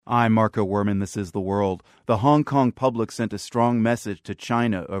I'm Marco Werman. This is The World. The Hong Kong public sent a strong message to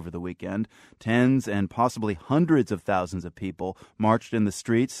China over the weekend. Tens and possibly hundreds of thousands of people marched in the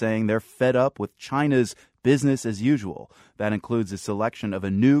streets saying they're fed up with China's business as usual. That includes the selection of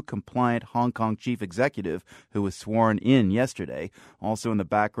a new compliant Hong Kong chief executive who was sworn in yesterday. Also in the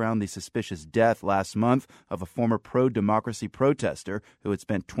background, the suspicious death last month of a former pro-democracy protester who had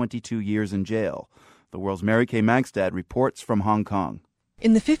spent 22 years in jail. The World's Mary Kay Magstad reports from Hong Kong.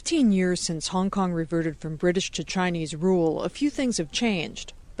 In the 15 years since Hong Kong reverted from British to Chinese rule, a few things have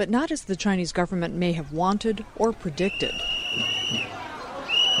changed, but not as the Chinese government may have wanted or predicted.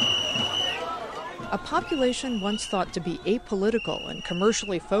 A population once thought to be apolitical and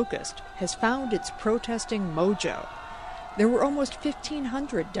commercially focused has found its protesting mojo. There were almost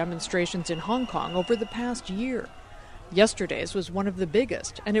 1,500 demonstrations in Hong Kong over the past year. Yesterday's was one of the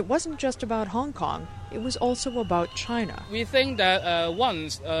biggest, and it wasn't just about Hong Kong, it was also about China. We think that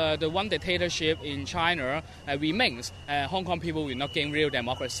once the one dictatorship in China remains, Hong Kong people will not gain real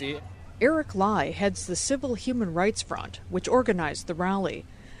democracy. Eric Lai heads the Civil Human Rights Front, which organized the rally.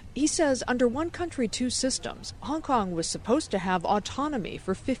 He says under one country, two systems, Hong Kong was supposed to have autonomy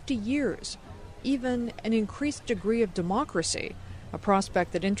for 50 years, even an increased degree of democracy, a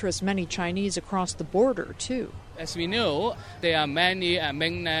prospect that interests many Chinese across the border, too. As we know, there are many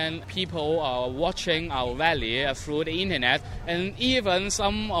mainland people watching our rally through the internet, and even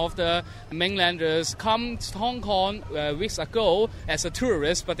some of the mainlanders come to Hong Kong weeks ago as a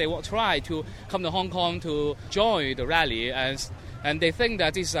tourist, but they will try to come to Hong Kong to join the rally, and they think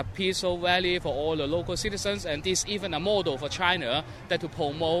that this is a peaceful rally for all the local citizens, and this is even a model for China that to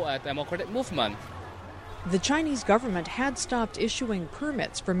promote a democratic movement. The Chinese government had stopped issuing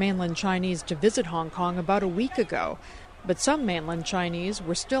permits for mainland Chinese to visit Hong Kong about a week ago, but some mainland Chinese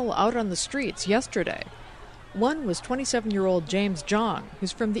were still out on the streets yesterday. One was 27-year-old James Zhang,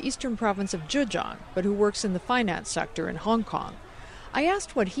 who's from the eastern province of Zhejiang, but who works in the finance sector in Hong Kong. I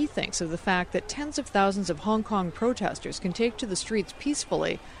asked what he thinks of the fact that tens of thousands of Hong Kong protesters can take to the streets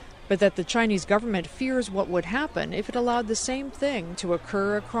peacefully, but that the Chinese government fears what would happen if it allowed the same thing to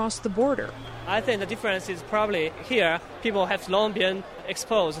occur across the border. I think the difference is probably here people have long been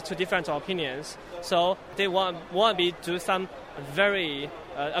exposed to different opinions, so they want to do some very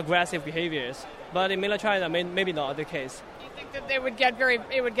aggressive behaviors. But in mainland China, maybe not the case. Do you think that it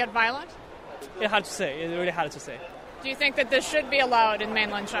would get violent? It's hard to say. It's really hard to say. Do you think that this should be allowed in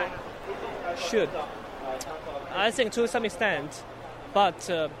mainland China? Should. I think to some extent, but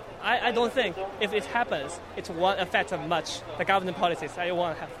I don't think if it happens, it won't affect much the government policies. It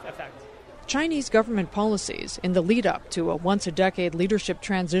won't have effect. Chinese government policies in the lead-up to a once-a-decade leadership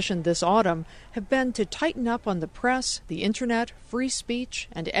transition this autumn have been to tighten up on the press, the internet, free speech,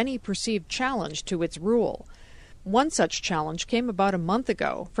 and any perceived challenge to its rule. One such challenge came about a month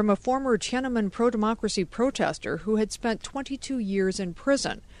ago from a former Tiananmen pro-democracy protester who had spent 22 years in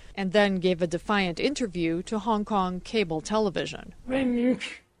prison and then gave a defiant interview to Hong Kong cable television.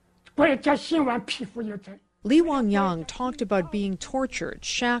 Li Wangyang talked about being tortured,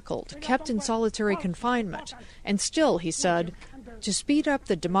 shackled, kept in solitary confinement, and still, he said, to speed up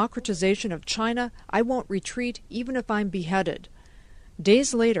the democratization of China, I won't retreat even if I'm beheaded.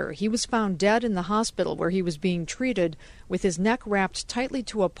 Days later, he was found dead in the hospital where he was being treated, with his neck wrapped tightly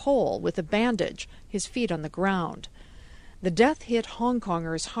to a pole with a bandage, his feet on the ground. The death hit Hong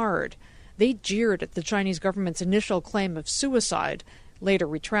Kongers hard. They jeered at the Chinese government's initial claim of suicide, later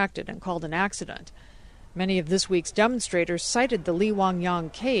retracted and called an accident. Many of this week's demonstrators cited the Li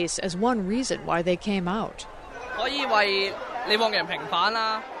Wangyang case as one reason why they came out.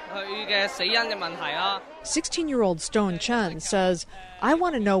 16-year-old Stone Chen says, I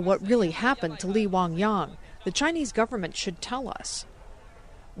want to know what really happened to Li Wangyang. The Chinese government should tell us.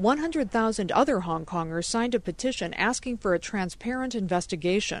 100,000 other Hong Kongers signed a petition asking for a transparent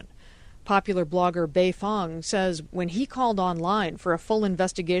investigation. Popular blogger Bei Feng says when he called online for a full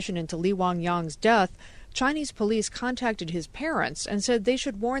investigation into Li Wangyang's death, Chinese police contacted his parents and said they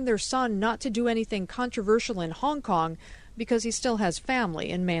should warn their son not to do anything controversial in Hong Kong because he still has family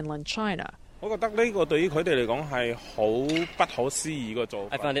in mainland China. I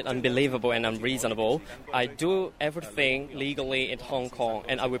find it unbelievable and unreasonable. I do everything legally in Hong Kong,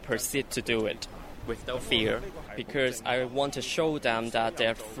 and I will proceed to do it with no fear, because I want to show them that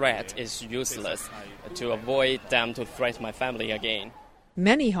their threat is useless, to avoid them to threaten my family again.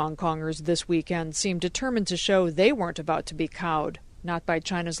 Many Hong Kongers this weekend seemed determined to show they weren't about to be cowed, not by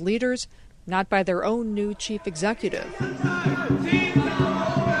China's leaders, not by their own new chief executive.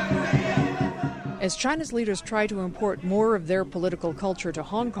 As China's leaders try to import more of their political culture to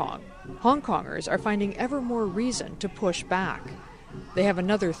Hong Kong, Hong Kongers are finding ever more reason to push back. They have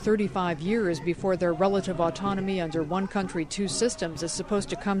another 35 years before their relative autonomy under one country, two systems is supposed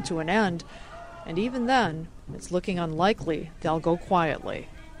to come to an end. And even then, it's looking unlikely they'll go quietly.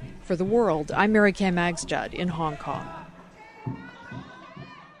 For The World, I'm Mary Kay Magstad in Hong Kong.